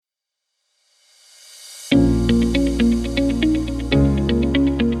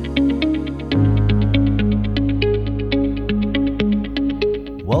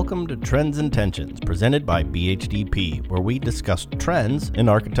Trends and Tensions, presented by BHDP, where we discuss trends in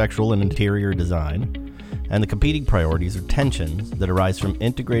architectural and interior design and the competing priorities or tensions that arise from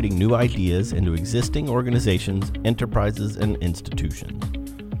integrating new ideas into existing organizations, enterprises, and institutions.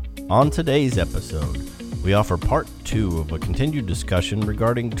 On today's episode, we offer part 2 of a continued discussion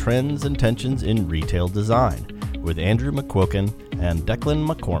regarding trends and tensions in retail design with Andrew McQuilkin and Declan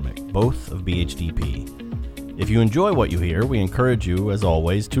McCormick, both of BHDP. If you enjoy what you hear, we encourage you, as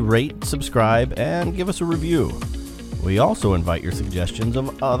always, to rate, subscribe, and give us a review. We also invite your suggestions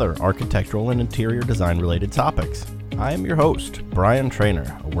of other architectural and interior design related topics. I am your host, Brian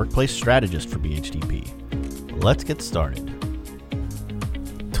Trainer, a workplace strategist for BHDP. Let's get started.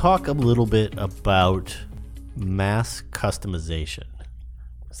 Talk a little bit about mass customization.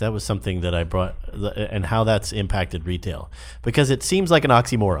 That was something that I brought, and how that's impacted retail. Because it seems like an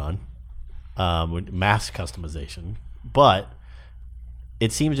oxymoron, mass customization, but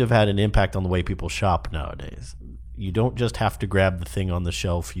it seems to have had an impact on the way people shop nowadays. You don't just have to grab the thing on the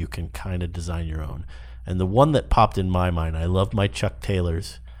shelf, you can kind of design your own. And the one that popped in my mind, I love my Chuck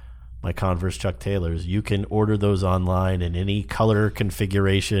Taylors, my Converse Chuck Taylors. You can order those online in any color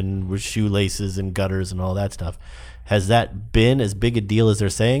configuration with shoelaces and gutters and all that stuff. Has that been as big a deal as they're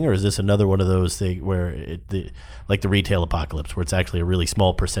saying, or is this another one of those things where like the retail apocalypse, where it's actually a really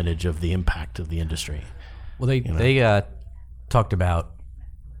small percentage of the impact of the industry? Well, they talked about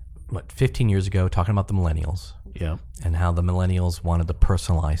 15 years ago, talking about the millennials, yeah, and how the millennials wanted to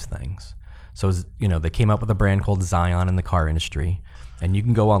personalize things. So they came up with a brand called Zion in the car industry, and you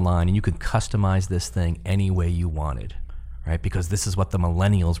can go online and you can customize this thing any way you wanted, right? Because this is what the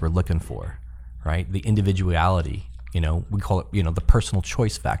millennials were looking for, right? The individuality. We call it, the personal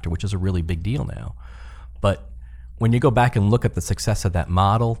choice factor, which is a really big deal now. But when you go back and look at the success of that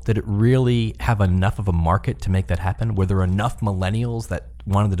model, did it really have enough of a market to make that happen? Were there enough millennials that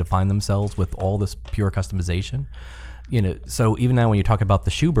wanted to define themselves with all this pure customization? So even now when you talk about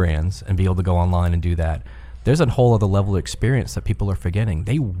the shoe brands and be able to go online and do that, there's a whole other level of experience that people are forgetting.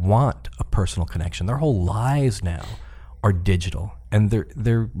 They want a personal connection. Their whole lives now are digital, and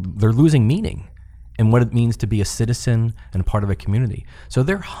they're losing meaning and what it means to be a citizen and a part of a community. So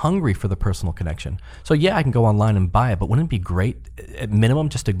they're hungry for the personal connection. So yeah, I can go online and buy it, but wouldn't it be great, at minimum,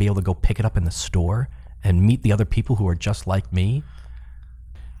 just to be able to go pick it up in the store and meet the other people who are just like me?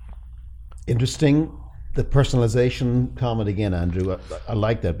 Interesting. The personalization comment again, Andrew. I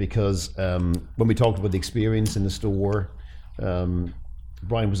like that because when we talked about the experience in the store,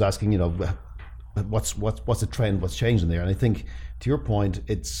 Brian was asking, what's the trend, what's changing there? And I think, to your point,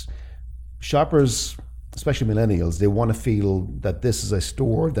 it's shoppers, especially millennials, they want to feel that this is a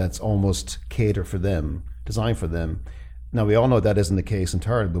store that's almost catered for them, designed for them. Now, we all know that isn't the case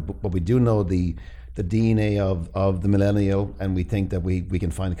entirely, but we do know the DNA of the millennial, and we think that we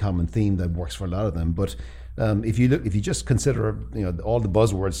can find a common theme that works for a lot of them. But if you just consider all the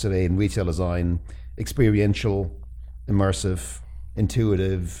buzzwords today in retail design: experiential, immersive,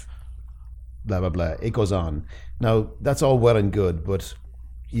 intuitive, blah blah blah, it goes on. Now, that's all well and good, but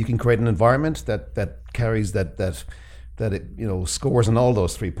you can create an environment that carries that it scores on all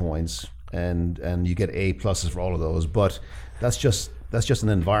those 3 points, and you get A pluses for all of those. But that's just an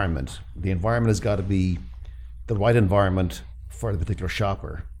environment. The environment has got to be the right environment for the particular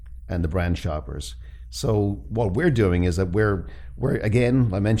shopper and the brand shoppers. So what we're doing is that we're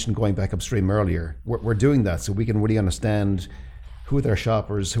again, I mentioned going back upstream earlier, we're doing that so we can really understand who their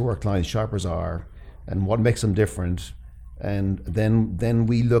shoppers, who our client shoppers are, and what makes them different. And then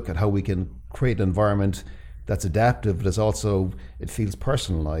we look at how we can create an environment that's adaptive, but it feels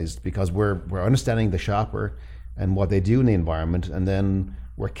personalized, because we're understanding the shopper and what they do in the environment, and then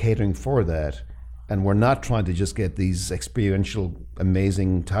we're catering for that. And we're not trying to just get these experiential,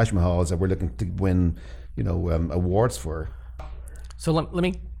 amazing Taj Mahals that we're looking to win, awards for. So let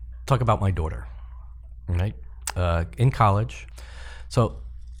me talk about my daughter, right? In college. So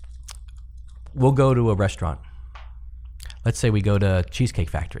we'll go to a restaurant. Let's say we go to Cheesecake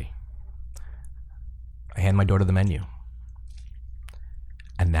Factory. I hand my daughter the menu.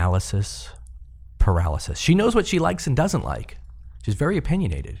 Analysis paralysis. She knows what she likes and doesn't like. She's very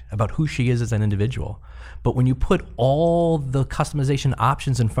opinionated about who she is as an individual. But when you put all the customization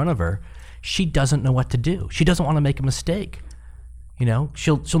options in front of her, she doesn't know what to do. She doesn't want to make a mistake.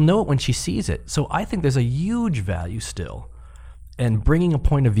 She'll know it when she sees it. So I think there's a huge value still in bringing a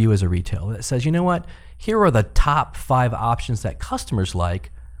point of view as a retailer that says, here are the top 5 options that customers like,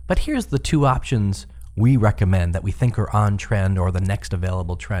 but here's the 2 options we recommend that we think are on trend or the next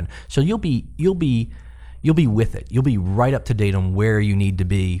available trend. So you'll be you'll be with it. You'll be right up to date on where you need to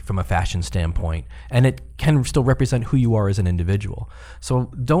be from a fashion standpoint, and it can still represent who you are as an individual.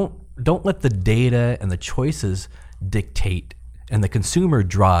 So don't let the data and the choices dictate and the consumer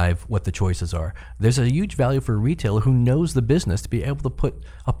drive what the choices are. There's a huge value for a retailer who knows the business to be able to put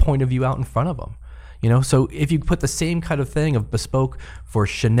a point of view out in front of them. So if you put the same kind of thing of bespoke for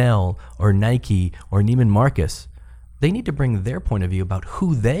Chanel or Nike or Neiman Marcus, they need to bring their point of view about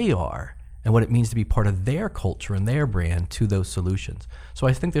who they are and what it means to be part of their culture and their brand to those solutions. So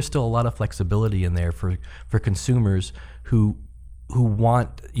I think there's still a lot of flexibility in there for consumers who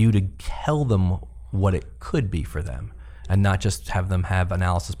want you to tell them what it could be for them and not just have them have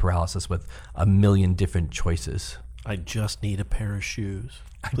analysis paralysis with a million different choices. I just need a pair of shoes.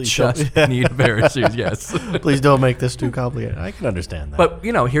 Please just need a pair of shoes, yes. Please don't make this too complicated. I can understand that. But,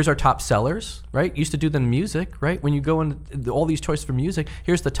 here's our top sellers, right? Used to do the music, right? When you go in all these choices for music,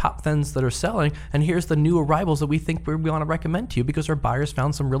 here's the top things that are selling, and here's the new arrivals that we think we want to recommend to you because our buyers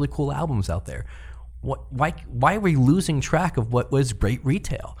found some really cool albums out there. Why are we losing track of what was great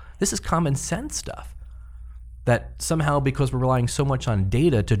retail? This is common sense stuff. That somehow, because we're relying so much on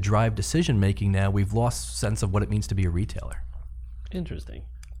data to drive decision making now, we've lost sense of what it means to be a retailer. Interesting.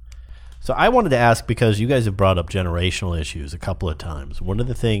 So I wanted to ask, because you guys have brought up generational issues a couple of times. One of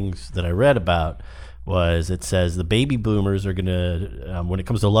the things that I read about was it says the baby boomers are going to, when it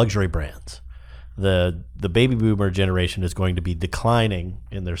comes to luxury brands, the baby boomer generation is going to be declining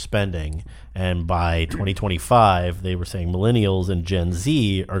in their spending, and by 2025 they were saying millennials and Gen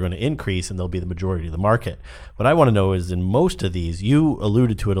Z are going to increase and they'll be the majority of the market. What I want to know is, in most of these, you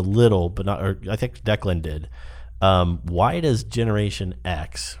alluded to it a little, but not, or I think Declan did, why does Generation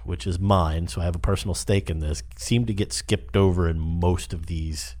X, which is mine, so I have a personal stake in this, seem to get skipped over in most of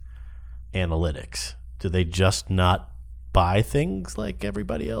these analytics? Do they just not buy things like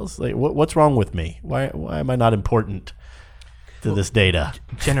everybody else? Like, what's wrong with me? Why am I not important to this data?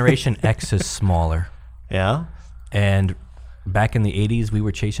 Generation X is smaller. Yeah? And back in the 80s, we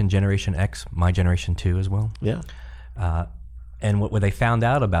were chasing Generation X, my generation too as well. Yeah. And what they found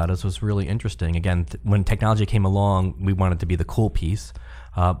out about us was really interesting. Again, when technology came along, we wanted to be the cool piece,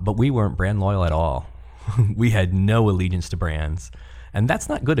 but we weren't brand loyal at all. We had no allegiance to brands. And that's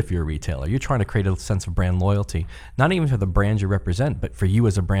not good if you're a retailer. You're trying to create a sense of brand loyalty, not even for the brands you represent, but for you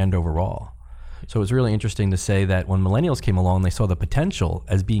as a brand overall. So it was really interesting to say that when millennials came along, they saw the potential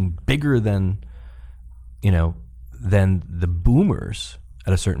as being bigger than the boomers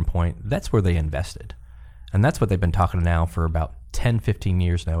at a certain point. That's where they invested. And that's what they've been talking now for about 10, 15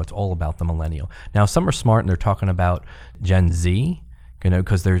 years now. It's all about the millennial. Now, some are smart and they're talking about Gen Z,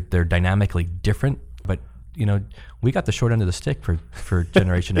 because they're dynamically different. But, we got the short end of the stick for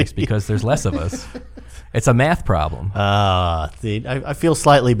Generation X because there's less of us. It's a math problem. I feel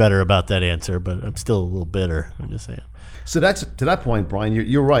slightly better about that answer, but I'm still a little bitter. I'm just saying. So that's to that point, Brian.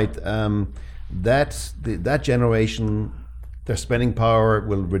 You're right. That generation, their spending power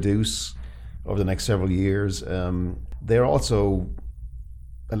will reduce over the next several years. They're also,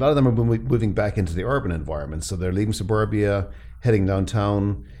 a lot of them are moving back into the urban environment. So they're leaving suburbia, heading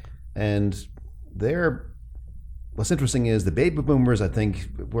downtown, and what's interesting is the baby boomers, I think,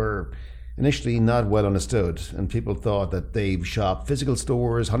 were initially not well understood, and people thought that they shop physical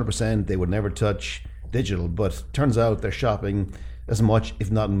stores 100%, they would never touch digital, but turns out they're shopping as much,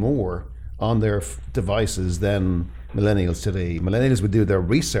 if not more, on their devices than millennials today. Millennials would do their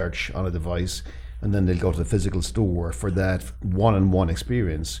research on a device and then they'll go to the physical store for that one-on-one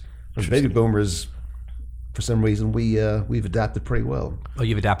experience. Whereas baby boomers, for some reason, we've adapted pretty well. Well,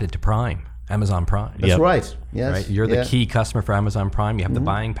 you've adapted to Prime. Amazon Prime. That's right. Yes. Right? You're the key customer for Amazon Prime. You have the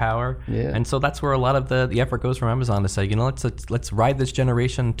buying power. Yeah. And so that's where a lot of the effort goes from Amazon to say, let's ride this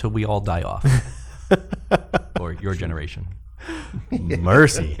generation till we all die off. Or your generation.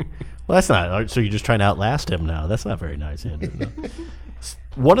 Mercy. Well, that's not, so you're just trying to outlast him now. That's not very nice, Andrew. No.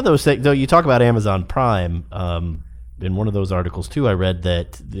 One of those things, though, you talk about Amazon Prime, in one of those articles too, I read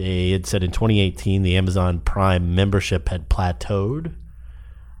that they had said in 2018 the Amazon Prime membership had plateaued.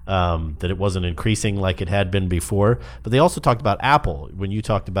 That it wasn't increasing like it had been before. But they also talked about Apple. When you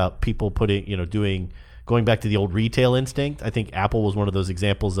talked about people going back to the old retail instinct, I think Apple was one of those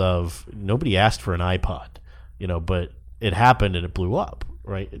examples of nobody asked for an iPod, but it happened and it blew up,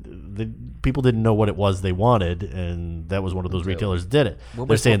 right? The people didn't know what it was they wanted, and that was one of those retailers that did it. What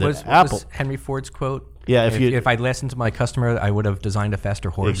was Henry Ford's quote? Yeah, if I'd listened to my customer, I would have designed a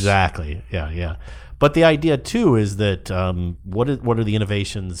faster horse. Exactly. Yeah. But the idea too is that what are the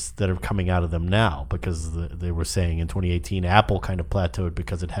innovations that are coming out of them now? Because they were saying in 2018 Apple kind of plateaued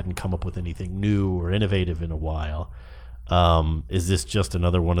because it hadn't come up with anything new or innovative in a while. Is this just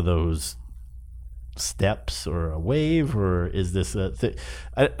another one of those steps or a wave, or is this the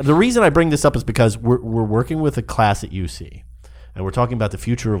reason I bring this up is because we're working with a class at UC, and we're talking about the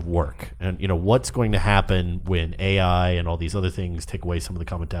future of work, and what's going to happen when AI and all these other things take away some of the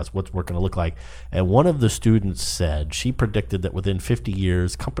common tasks. What's work going to look like? And one of the students said she predicted that within 50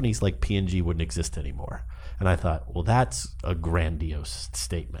 years, companies like P&G wouldn't exist anymore. And I thought, well, that's a grandiose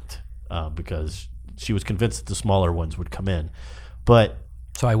statement, because she was convinced that the smaller ones would come in, but.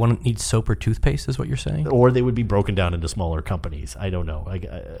 So I wouldn't need soap or toothpaste, is what you're saying? Or they would be broken down into smaller companies. I don't know.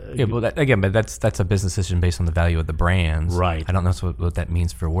 Yeah, well, but that's a business decision based on the value of the brands. Right. I don't know what that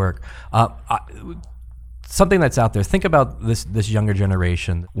means for work. Something that's out there. Think about this younger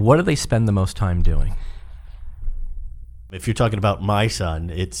generation. What do they spend the most time doing? If you're talking about my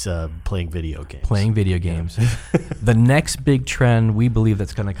son, it's playing video games. Playing video games. The next big trend we believe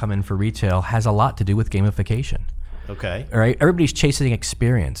that's going to come in for retail has a lot to do with gamification. Okay. All right. Everybody's chasing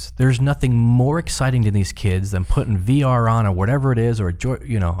experience. There's nothing more exciting to these kids than putting VR on or whatever it is, or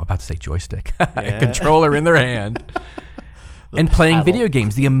about to say joystick, a controller in their hand, and playing video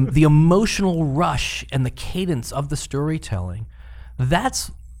games. The emotional rush and the cadence of the storytelling.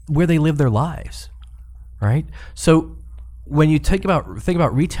 That's where they live their lives, right? So when you think about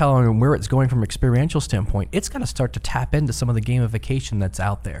retail and where it's going from an experiential standpoint, it's got to start to tap into some of the gamification that's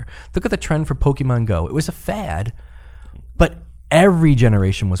out there. Look at the trend for Pokemon Go. It was a fad, but every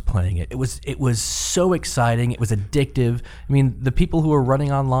generation was playing it. It was so exciting. It was addictive. I mean, the people who are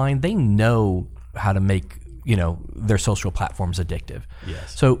running online, they know how to make their social platforms addictive.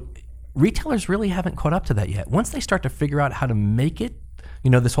 Yes. So retailers really haven't caught up to that yet. Once they start to figure out how to make it,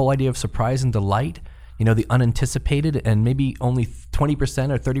 this whole idea of surprise and delight, the unanticipated, and maybe only 20%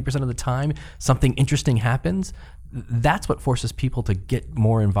 or 30% of the time something interesting happens, that's what forces people to get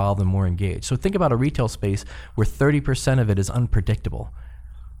more involved and more engaged. So think about a retail space where 30% of it is unpredictable,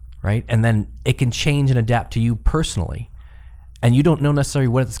 right? And then it can change and adapt to you personally. And you don't know necessarily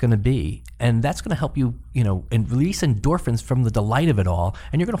what it's going to be. And that's going to help you, and release endorphins from the delight of it all.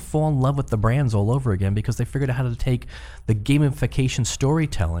 And you're going to fall in love with the brands all over again because they figured out how to take the gamification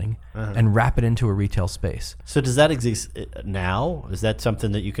storytelling and wrap it into a retail space. So does that exist now? Is that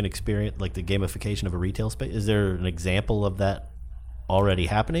something that you can experience, like the gamification of a retail space? Is there an example of that already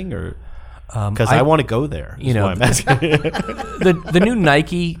happening, or? Because I want to go there. Why I'm asking. the new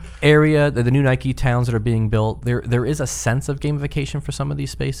Nike area, the new Nike towns that are being built, there is a sense of gamification for some of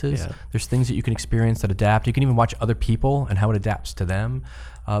these spaces. Yeah. There's things that you can experience that adapt. You can even watch other people and how it adapts to them.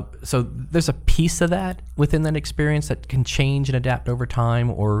 So there's a piece of that within that experience that can change and adapt over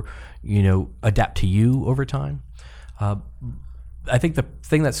time, or adapt to you over time. I think the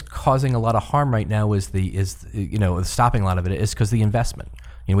thing that's causing a lot of harm right now is stopping a lot of it is because the investment.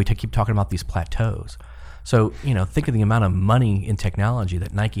 We keep talking about these plateaus. So, think of the amount of money in technology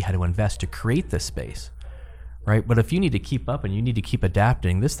that Nike had to invest to create this space, right? But if you need to keep up and you need to keep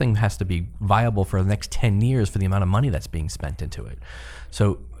adapting, this thing has to be viable for the next 10 years for the amount of money that's being spent into it.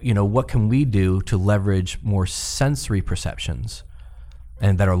 So, what can we do to leverage more sensory perceptions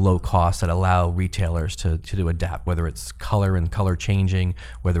and that are low cost that allow retailers to adapt, whether it's color and color changing,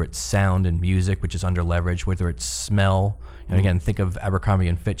 whether it's sound and music, which is under leveraged, whether it's smell. And again, think of Abercrombie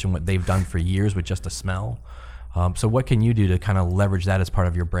and Fitch and what they've done for years with just a smell. So what can you do to kind of leverage that as part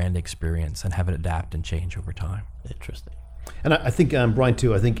of your brand experience and have it adapt and change over time? Interesting. And I think, Brian,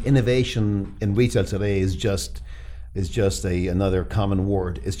 too, I think innovation in retail today is just another common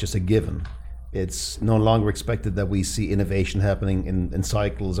word. It's just a given. It's no longer expected that we see innovation happening in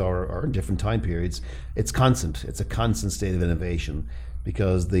cycles or in different time periods. It's constant. It's a constant state of innovation,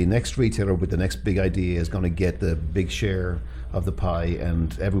 because the next retailer with the next big idea is going to get the big share of the pie,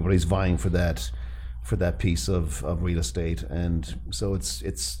 and everybody's vying for that piece of real estate. And so it's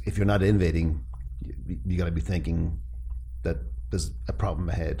if you're not innovating, you got to be thinking that there's a problem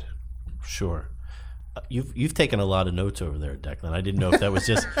ahead. Sure. You've taken a lot of notes over there, Declan. I didn't know if that was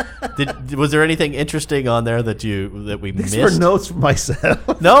just. Was there anything interesting on there that we missed? These were notes for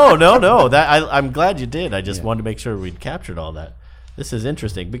myself. No. I'm glad you did. I just wanted to make sure we'd captured all that. This is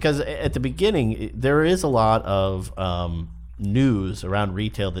interesting because at the beginning there is a lot of news around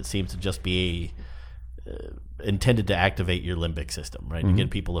retail that seems to just be intended to activate your limbic system, right? You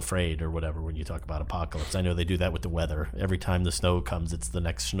get people afraid or whatever when you talk about apocalypse. I know they do that with the weather. Every time the snow comes, it's the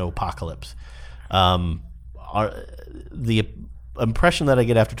next snowpocalypse. The impression that I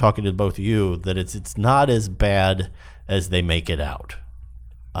get after talking to both of you that it's not as bad as they make it out.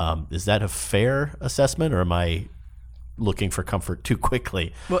 Is that a fair assessment, or am I looking for comfort too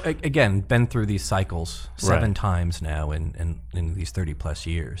quickly? Well, again, been through these cycles 7 Right. times now in these 30 plus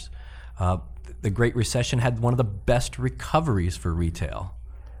years. The Great Recession had one of the best recoveries for retail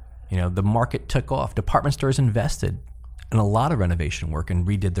The market took off. Department stores invested in a lot of renovation work and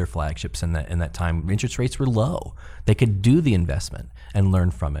redid their flagships in that time. Interest rates were low. They could do the investment and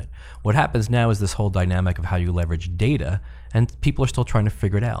learn from it. What happens now is this whole dynamic of how you leverage data, and people are still trying to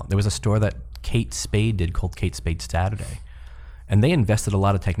figure it out. There was a store that Kate Spade did called Kate Spade Saturday. And they invested a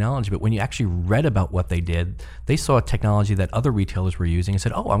lot of technology, but when you actually read about what they did, they saw a technology that other retailers were using and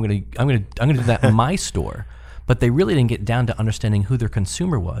said, "Oh, I'm going to do that in my store." But they really didn't get down to understanding who their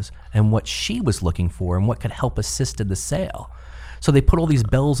consumer was and what she was looking for and what could help assist in the sale. So they put all these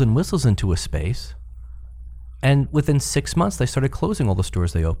bells and whistles into a space, and within 6 months, they started closing all the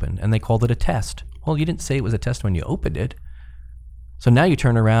stores they opened, and they called it a test. Well, you didn't say it was a test when you opened it. So now you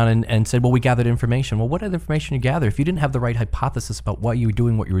turn around and said, well, we gathered information. Well, what other information you gather? If you didn't have the right hypothesis about why you were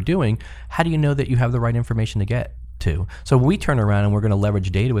doing what you were doing, how do you know that you have the right information to get to? So when we turn around and we're going to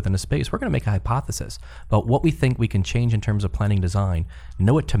leverage data within a space, we're going to make a hypothesis about what we think we can change in terms of planning design,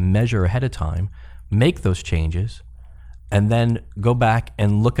 know it to measure ahead of time, make those changes, and then go back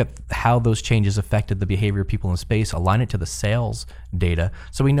and look at how those changes affected the behavior of people in space, align it to the sales data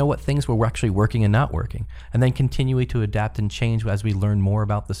so we know what things were actually working and not working, and then continually to adapt and change as we learn more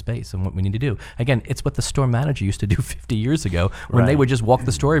about the space and what we need to do. Again, it's what the store manager used to do 50 years ago when they would just walk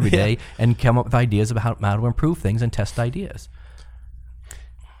the store every day and come up with ideas about how to improve things and test ideas.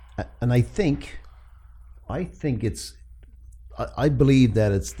 And I believe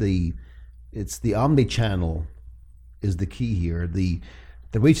that it's the omni-channel is the key here. The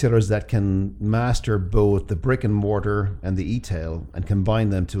retailers that can master both the brick and mortar and the e-tail and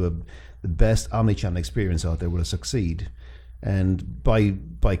combine them to the best omni-channel experience out there will succeed. And by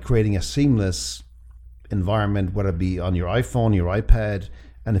creating a seamless environment, whether it be on your iPhone, your iPad,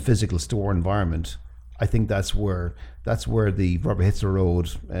 and a physical store environment, I think that's where the rubber hits the road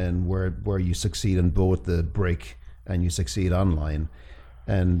and where you succeed in both the brick and you succeed online.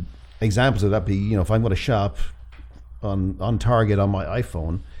 And examples of that be, if I'm going to shop on Target on my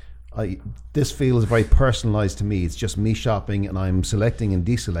iPhone, this feels very personalized to me. It's just me shopping and I'm selecting and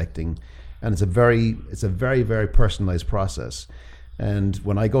deselecting, and it's a very, very personalized process. And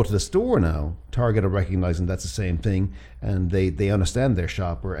when I go to the store now, Target are recognizing that's the same thing, and they understand their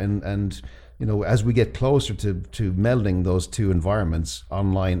shopper. And as we get closer to melding those two environments,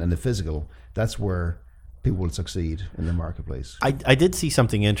 online and the physical, that's where people will succeed in the marketplace. I did see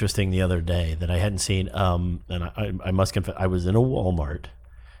something interesting the other day that I hadn't seen, and I must confess, I was in a Walmart,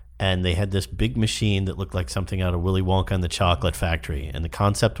 and they had this big machine that looked like something out of Willy Wonka and the Chocolate Factory, and the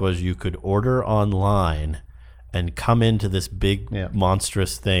concept was you could order online and come into this big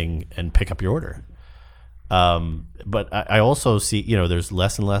monstrous thing and pick up your order. But I also see, there's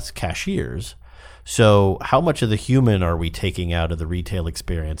less and less cashiers. So how much of the human are we taking out of the retail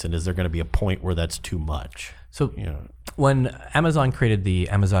experience, and is there going to be a point where that's too much? So when Amazon created the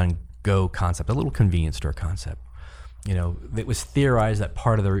Amazon Go concept, a little convenience store concept, it was theorized that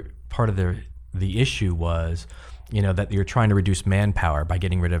part of the issue was, that you're trying to reduce manpower by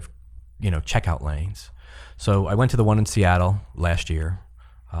getting rid of, checkout lanes. So I went to the one in Seattle last year.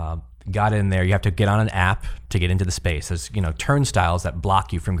 Got in there. You have to get on an app to get into the space. There's turnstiles that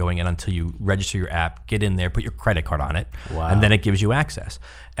block you from going in until you register your app, get in there, put your credit card on it, and then it gives you access.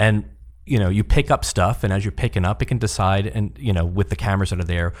 And you pick up stuff, and as you're picking up, it can decide, and with the cameras that are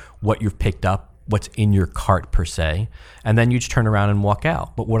there, what you've picked up, what's in your cart per se, and then you just turn around and walk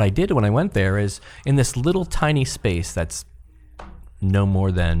out. But what I did when I went there is, in this little tiny space that's no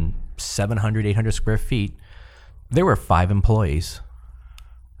more than 700, 800 square feet, there were 5 employees.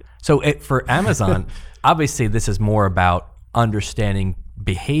 So for Amazon, obviously this is more about understanding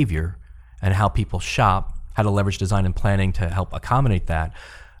behavior and how people shop, how to leverage design and planning to help accommodate that.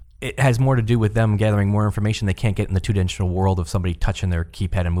 It has more to do with them gathering more information they can't get in the two-dimensional world of somebody touching their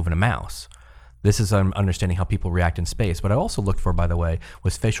keypad and moving a mouse. This is understanding how people react in space. What I also looked for, by the way,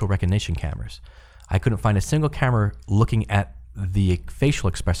 was facial recognition cameras. I couldn't find a single camera looking at the facial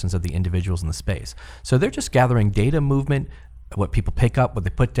expressions of the individuals in the space. So they're just gathering data, movement, what people pick up, what they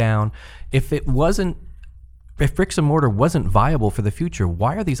put down. If bricks and mortar wasn't viable for the future,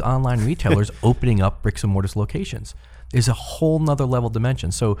 why are these online retailers opening up bricks and mortar locations? There's a whole nother level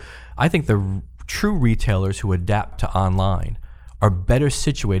dimension. So I think the true retailers who adapt to online are better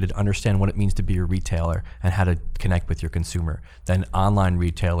situated to understand what it means to be a retailer and how to connect with your consumer than online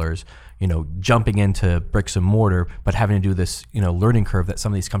retailers, jumping into bricks and mortar, but having to do this, learning curve that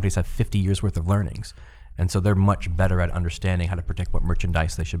some of these companies have 50 years worth of learnings. And so they're much better at understanding how to predict what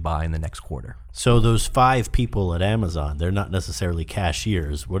merchandise they should buy in the next quarter. So those 5 people at Amazon, they're not necessarily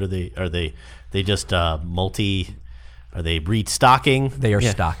cashiers. What are they? Are they just are they restocking? They are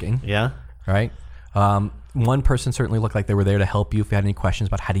stocking. Yeah. Right. one person certainly looked like they were there to help you if you had any questions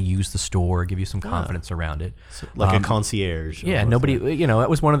about how to use the store, give you some confidence around it. So like a concierge. Yeah, almost, nobody, right? that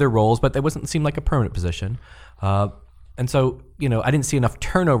was one of their roles, but it wasn't seem like a permanent position. And so, I didn't see enough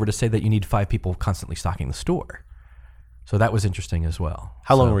turnover to say that you need 5 people constantly stocking the store. So that was interesting as well.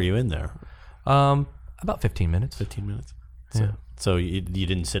 How long were you in there? About 15 minutes. 15 minutes. Yeah. So you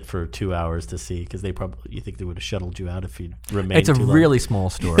didn't sit for 2 hours to see, because you think they would have shuttled you out if you remained. It's a too long. really small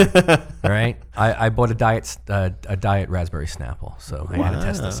store, all right? I bought a diet raspberry Snapple, so I had to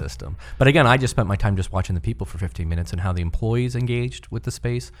test the system. But again, I just spent my time just watching the people for 15 minutes and how the employees engaged with the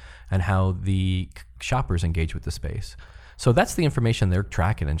space and how the shoppers engaged with the space. So that's the information they're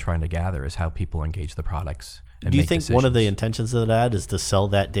tracking and trying to gather, is how people engage the products. Do you think one of the intentions of that is to sell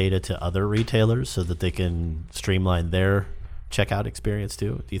that data to other retailers so that they can streamline their checkout experience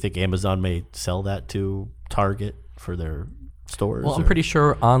too? Do you think Amazon may sell that to Target for their stores? Well, I'm pretty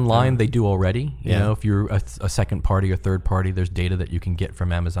sure online they do already. You Yeah. know, if you're a second party or third party, there's data that you can get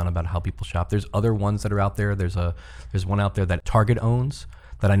from Amazon about how people shop. There's other ones that are out there. There's one out there that Target owns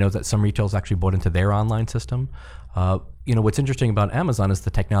that I know that some retailers actually bought into their online system. What's interesting about Amazon is the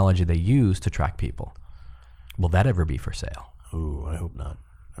technology they use to track people. Will that ever be for sale? Ooh, I hope not.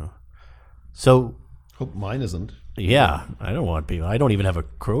 No. So, Hope mine isn't. yeah, I don't want people. I don't even have a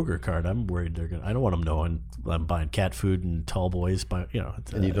Kroger card. I'm worried I don't want them knowing I'm buying cat food and tall boys. And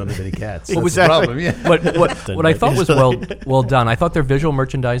you don't have any cats. Well, That's exactly. the problem, yeah. What I thought was well done. I thought their visual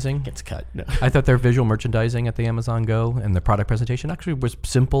merchandising. It's cut. No. I thought their visual merchandising at the Amazon Go and the product presentation actually was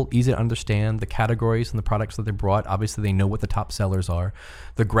simple, easy to understand. The categories and the products that they brought, obviously they know what the top sellers are.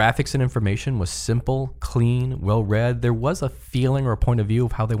 The graphics and information was simple, clean, well read. There was a feeling or a point of view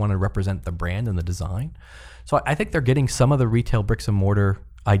of how they want to represent the brand and the design. So I think they're getting some of the retail bricks and mortar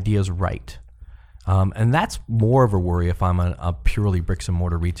ideas right. And that's more of a worry if I'm a purely bricks and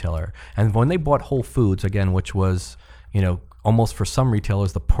mortar retailer. And when they bought Whole Foods, again, which was, almost for some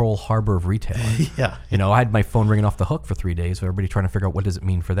retailers, the Pearl Harbor of retail. Yeah. I had my phone ringing off the hook for 3 days, with everybody trying to figure out what does it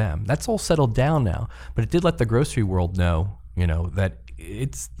mean for them. That's all settled down now. But it did let the grocery world know, that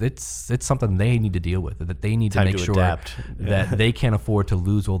it's something they need to deal with, that they need to Time make to sure adapt. that they can't afford to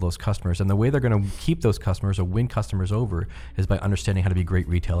lose all those customers. And the way they're going to keep those customers or win customers over is by understanding how to be great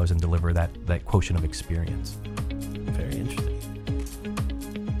retailers and deliver that quotient of experience. Very interesting.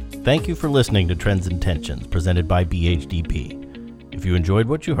 Thank you for listening to Trends and Tensions, presented by BHDP. If you enjoyed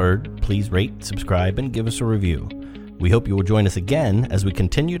what you heard, please rate, subscribe, and give us a review. We hope you will join us again as we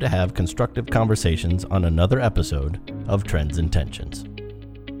continue to have constructive conversations on another episode of Trends and Tensions.